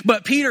wheat.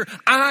 But Peter,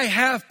 I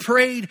have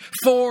prayed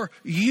for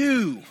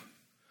you.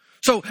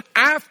 So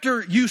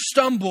after you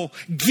stumble,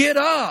 get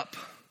up.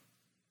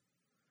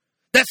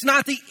 That's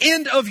not the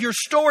end of your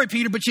story,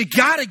 Peter, but you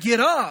got to get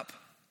up.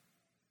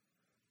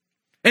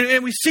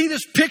 And we see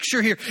this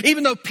picture here,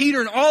 even though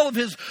Peter and all of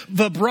his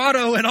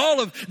vibrato and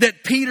all of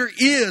that Peter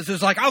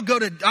is like,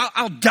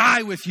 I'll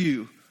die with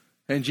you.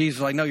 And Jesus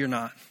is like, no, you're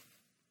not.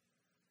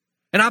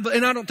 And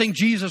I don't think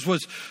Jesus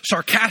was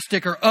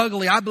sarcastic or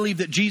ugly. I believe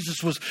that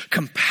Jesus was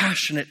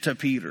compassionate to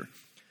Peter.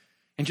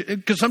 And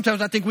because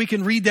sometimes I think we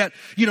can read that,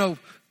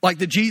 like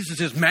that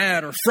Jesus is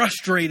mad or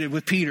frustrated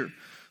with Peter.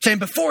 Saying,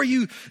 before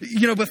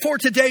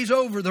today's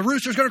over, the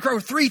rooster's going to crow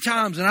 3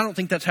 times. And I don't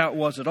think that's how it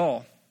was at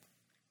all.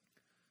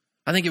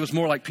 I think it was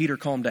more like, Peter,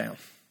 calm down.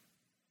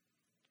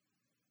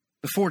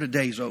 Before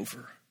today's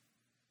over,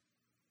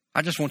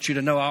 I just want you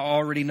to know I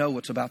already know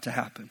what's about to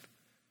happen.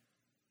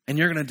 And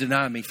you're going to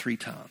deny me 3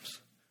 times.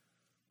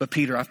 But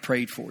Peter, I've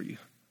prayed for you.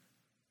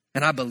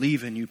 And I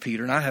believe in you,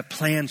 Peter. And I have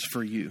plans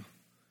for you.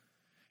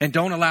 And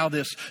don't allow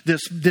this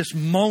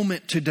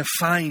moment to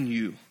define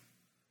you.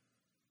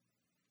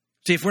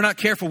 See, if we're not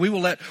careful, we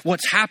will let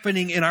what's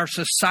happening in our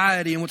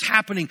society and what's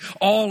happening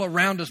all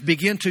around us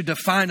begin to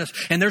define us.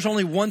 And there's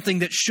only one thing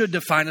that should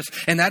define us,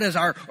 and that is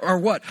our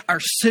what?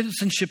 Our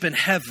citizenship in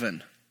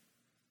heaven.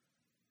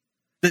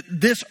 That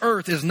this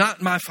earth is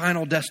not my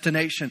final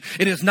destination.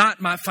 It is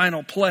not my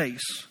final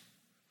place.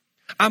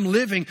 I'm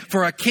living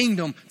for a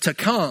kingdom to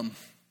come,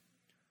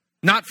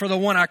 not for the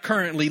one I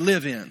currently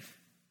live in.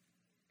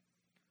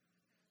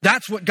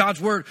 That's what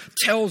God's word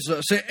tells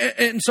us.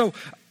 And so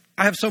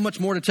I have so much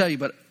more to tell you,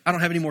 but I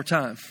don't have any more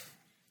time.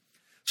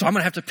 So I'm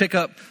going to have to pick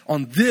up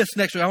on this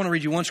next week. I want to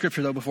read you one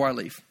scripture, though, before I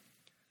leave.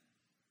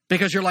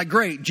 Because you're like,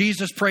 great,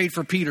 Jesus prayed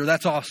for Peter.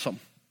 That's awesome.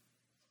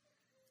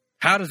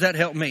 How does that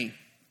help me?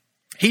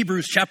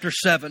 Hebrews chapter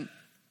 7,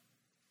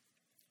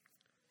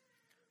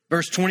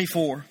 verse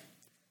 24.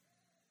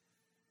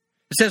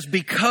 It says,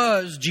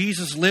 because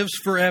Jesus lives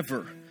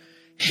forever,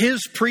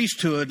 his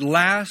priesthood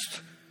lasts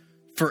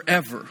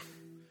forever.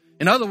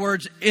 In other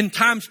words, in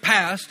times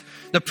past,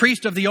 the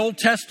priest of the Old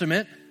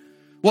Testament,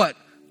 what?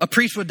 A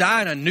priest would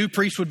die and a new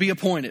priest would be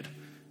appointed.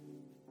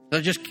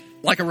 They're just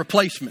like a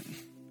replacement.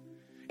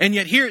 And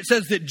yet here it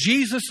says that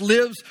Jesus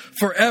lives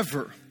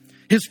forever.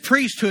 His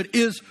priesthood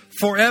is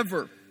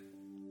forever.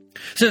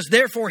 It says,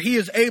 therefore he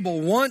is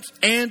able once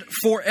and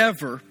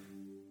forever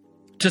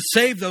to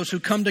save those who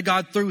come to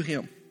God through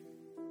him.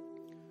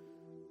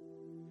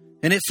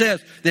 And it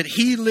says that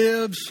he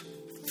lives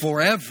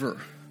forever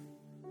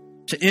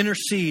to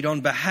intercede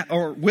on behalf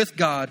or with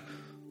God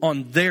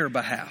on their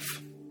behalf.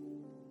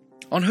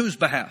 On whose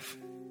behalf?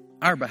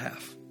 Our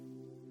behalf.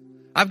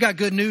 I've got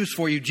good news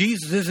for you.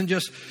 Jesus isn't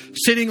just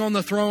sitting on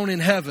the throne in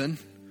heaven,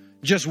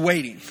 just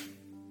waiting.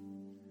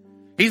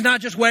 He's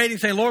not just waiting,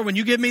 saying, Lord, when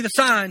you give me the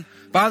sign,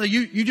 Father,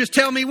 you just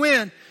tell me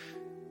when.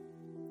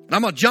 And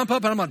I'm going to jump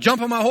up and I'm going to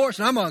jump on my horse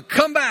and I'm going to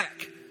come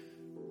back.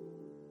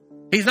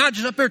 He's not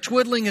just up there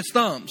twiddling his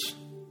thumbs.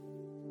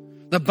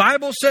 The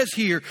Bible says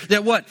here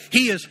that what?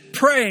 He is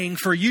praying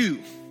for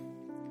you.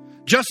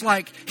 Just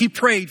like he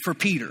prayed for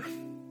Peter.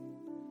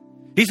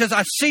 He says,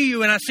 I see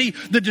you and I see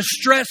the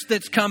distress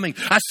that's coming.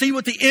 I see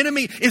what the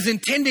enemy is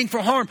intending for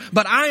harm,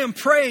 but I am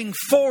praying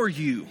for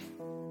you.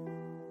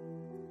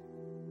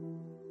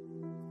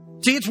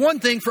 See, it's one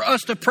thing for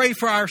us to pray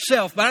for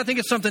ourselves, but I think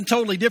it's something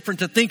totally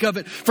different to think of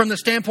it from the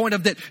standpoint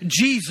of that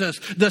Jesus,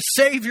 the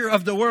Savior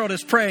of the world,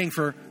 is praying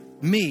for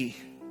me.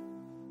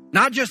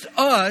 Not just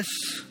us,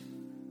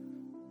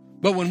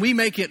 but when we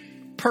make it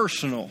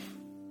personal.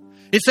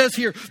 It says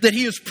here that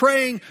he is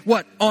praying,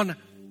 what? On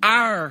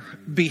our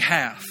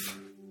behalf.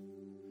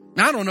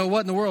 Now, I don't know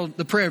what in the world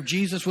the prayer of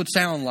Jesus would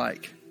sound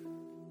like.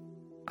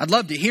 I'd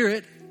love to hear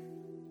it,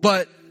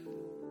 but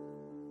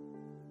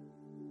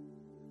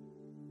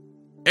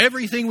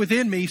everything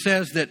within me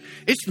says that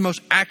it's the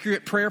most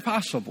accurate prayer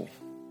possible.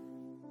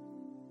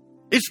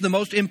 It's the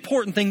most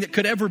important thing that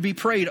could ever be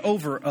prayed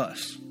over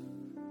us,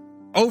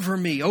 over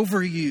me,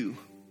 over you.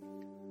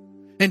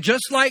 And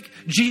just like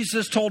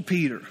Jesus told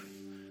Peter,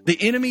 the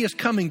enemy is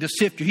coming to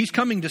sift you. He's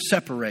coming to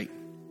separate.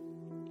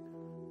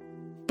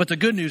 But the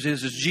good news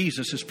is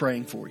Jesus is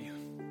praying for you.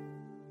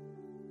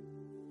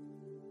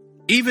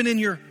 Even in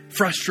your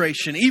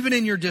frustration, even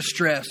in your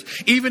distress,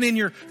 even in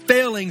your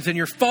failings and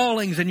your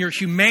fallings and your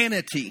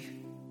humanity,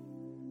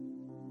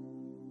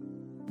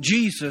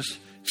 Jesus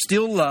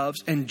still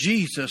loves and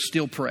Jesus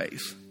still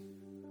prays.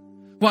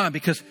 Why?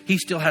 Because He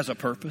still has a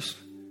purpose.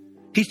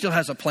 He still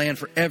has a plan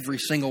for every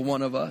single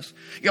one of us.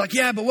 You're like,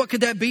 yeah, but what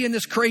could that be in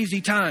this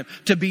crazy time?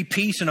 To be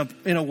peace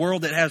in a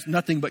world that has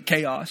nothing but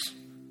chaos.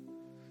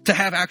 To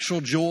have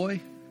actual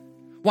joy.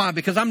 Why?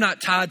 Because I'm not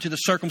tied to the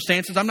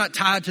circumstances. I'm not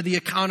tied to the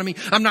economy.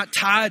 I'm not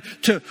tied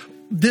to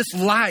this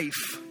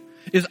life.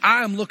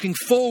 I am looking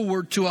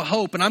forward to a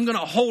hope, and I'm going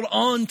to hold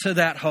on to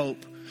that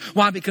hope.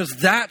 Why? Because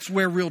that's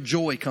where real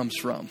joy comes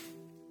from.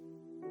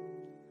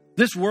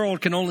 This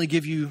world can only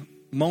give you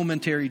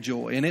momentary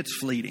joy, and it's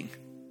fleeting.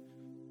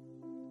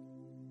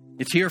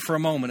 It's here for a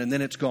moment and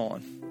then it's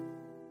gone.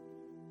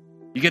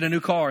 You get a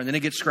new car and then it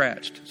gets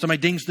scratched. Somebody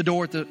dings the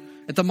door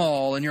at the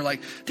mall and you're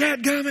like,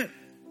 dadgummit,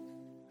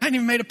 I hadn't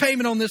even made a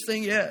payment on this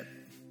thing yet.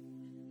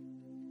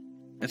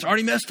 It's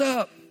already messed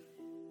up.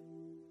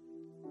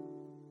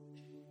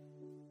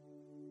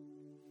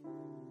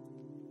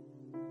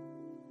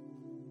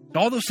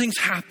 All those things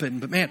happen,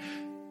 but man,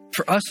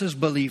 for us as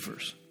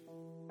believers,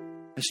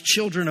 as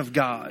children of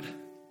God,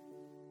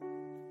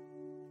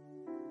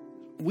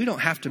 we don't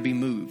have to be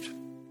moved.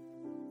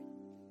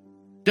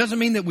 Doesn't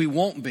mean that we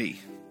won't be,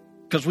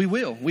 because we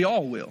will. We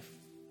all will.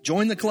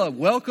 Join the club.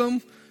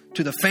 Welcome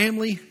to the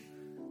family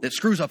that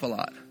screws up a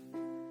lot.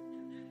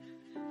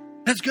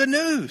 That's good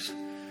news.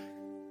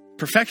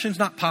 Perfection's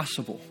not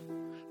possible.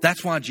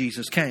 That's why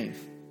Jesus came.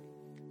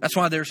 That's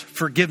why there's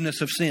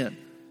forgiveness of sin.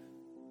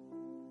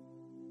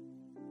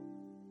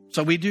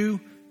 So we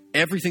do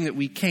everything that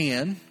we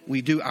can.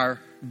 We do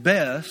our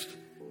best,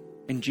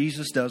 and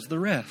Jesus does the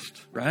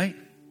rest, right?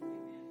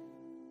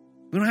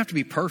 We don't have to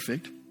be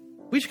perfect.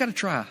 We just got to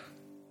try.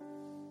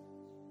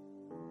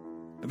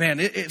 But man,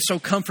 it's so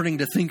comforting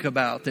to think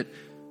about that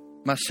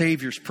my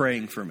Savior's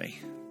praying for me.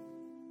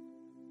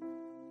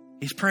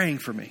 He's praying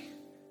for me.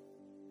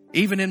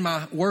 Even in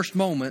my worst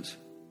moments,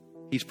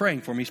 He's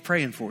praying for me. He's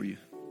praying for you.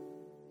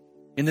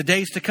 In the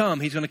days to come,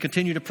 He's going to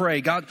continue to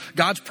pray.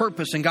 God's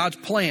purpose and God's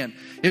plan.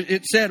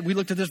 It said, we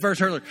looked at this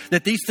verse earlier,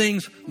 that these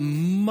things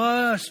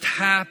must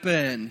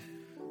happen.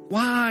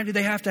 Why do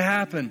they have to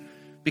happen?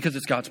 Because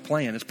it's God's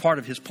plan. It's part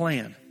of His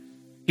plan.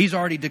 He's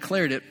already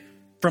declared it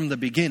from the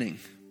beginning.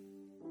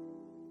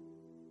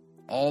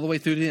 All the way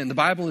through the end. The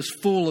Bible is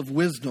full of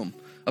wisdom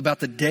about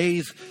the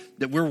days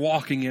that we're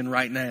walking in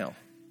right now.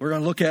 We're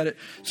going to look at it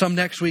some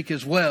next week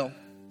as well.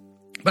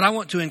 But I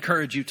want to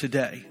encourage you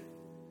today.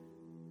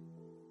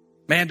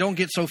 Man, don't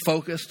get so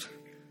focused.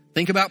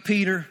 Think about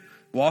Peter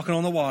walking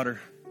on the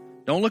water.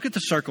 Don't look at the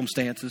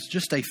circumstances.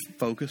 Just stay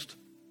focused.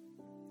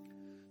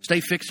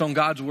 Stay fixed on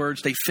God's word.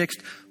 Stay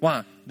fixed.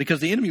 Why? Because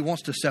the enemy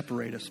wants to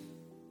separate us.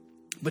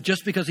 But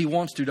just because he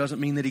wants to doesn't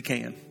mean that he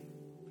can.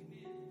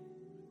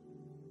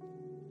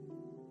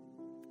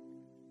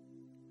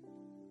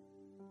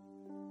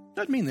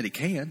 Doesn't mean that he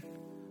can.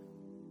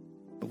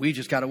 But we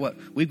just got to what?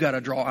 We've got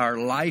to draw our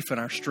life and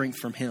our strength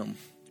from Him,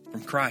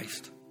 from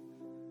Christ.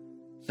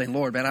 Saying,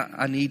 Lord, man,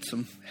 I need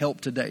some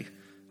help today.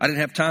 I didn't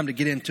have time to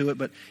get into it,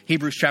 but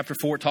Hebrews chapter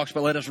 4 talks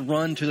about let us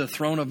run to the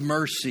throne of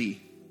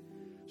mercy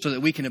so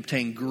that we can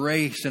obtain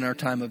grace in our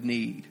time of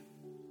need.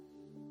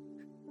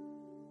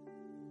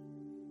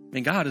 I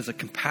mean, God is a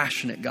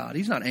compassionate God.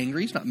 He's not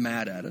angry. He's not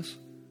mad at us.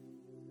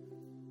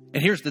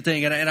 And here's the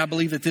thing, and I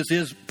believe that this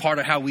is part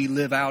of how we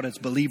live out as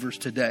believers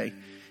today,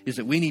 is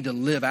that we need to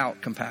live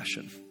out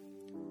compassion.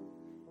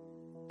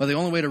 But the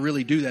only way to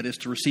really do that is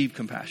to receive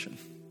compassion.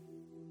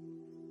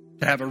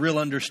 To have a real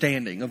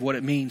understanding of what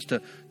it means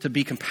to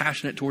be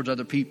compassionate towards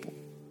other people.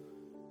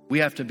 We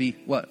have to be,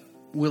 what?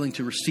 Willing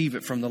to receive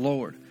it from the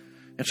Lord.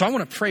 And so I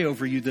want to pray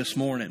over you this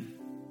morning.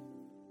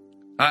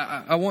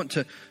 I want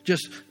to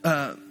just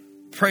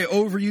pray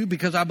over you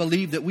because I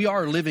believe that we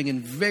are living in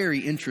very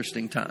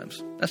interesting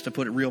times. That's to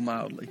put it real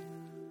mildly.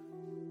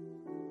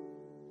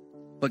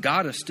 But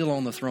God is still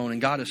on the throne, and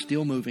God is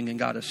still moving, and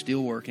God is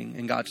still working,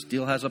 and God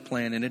still has a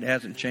plan, and it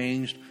hasn't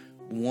changed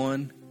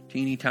one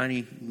teeny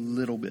tiny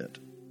little bit.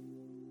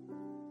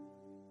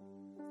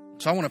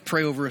 So I want to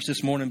pray over us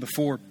this morning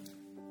before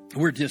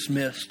we're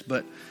dismissed.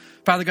 But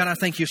Father God, I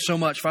thank you so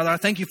much. Father, I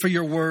thank you for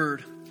your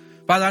word.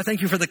 Father, I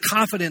thank you for the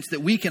confidence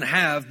that we can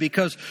have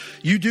because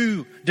you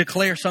do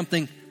declare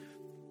something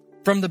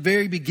from the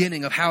very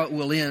beginning of how it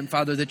will end,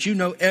 Father, that you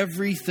know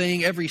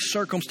everything, every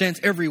circumstance,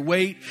 every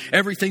weight,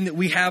 everything that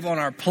we have on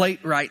our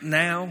plate right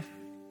now.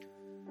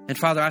 And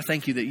Father, I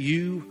thank you that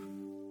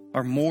you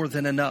are more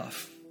than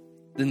enough.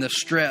 Than the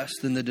stress,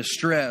 than the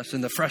distress,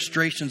 and the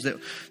frustrations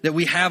that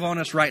we have on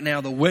us right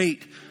now, the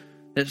weight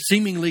that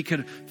seemingly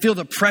could feel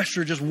the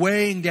pressure just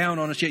weighing down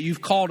on us, yet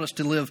you've called us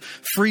to live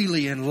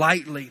freely and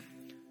lightly.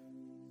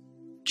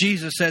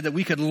 Jesus said that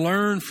we could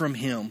learn from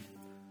Him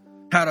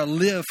how to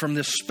live from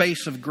this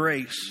space of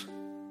grace.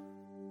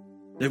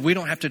 That we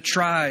don't have to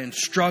try and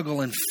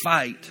struggle and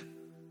fight.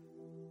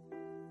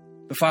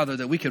 But Father,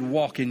 that we could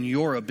walk in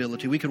your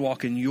ability. We could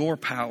walk in your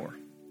power.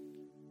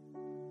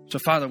 So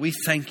Father, we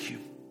thank you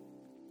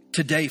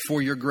today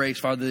for your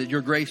grace, Father, that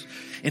your grace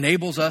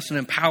enables us and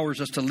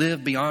empowers us to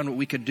live beyond what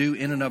we could do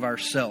in and of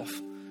ourselves.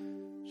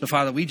 So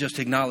Father, we just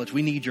acknowledge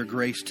we need your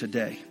grace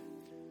today.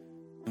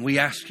 And we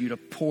ask you to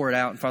pour it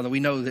out. And Father, we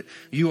know that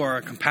you are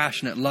a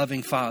compassionate,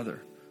 loving Father.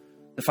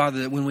 The Father,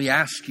 that when we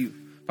ask you,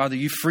 Father,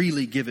 you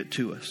freely give it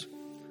to us.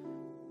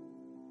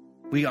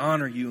 We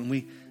honor you and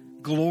we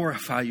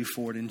glorify you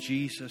for it in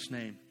Jesus'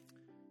 name.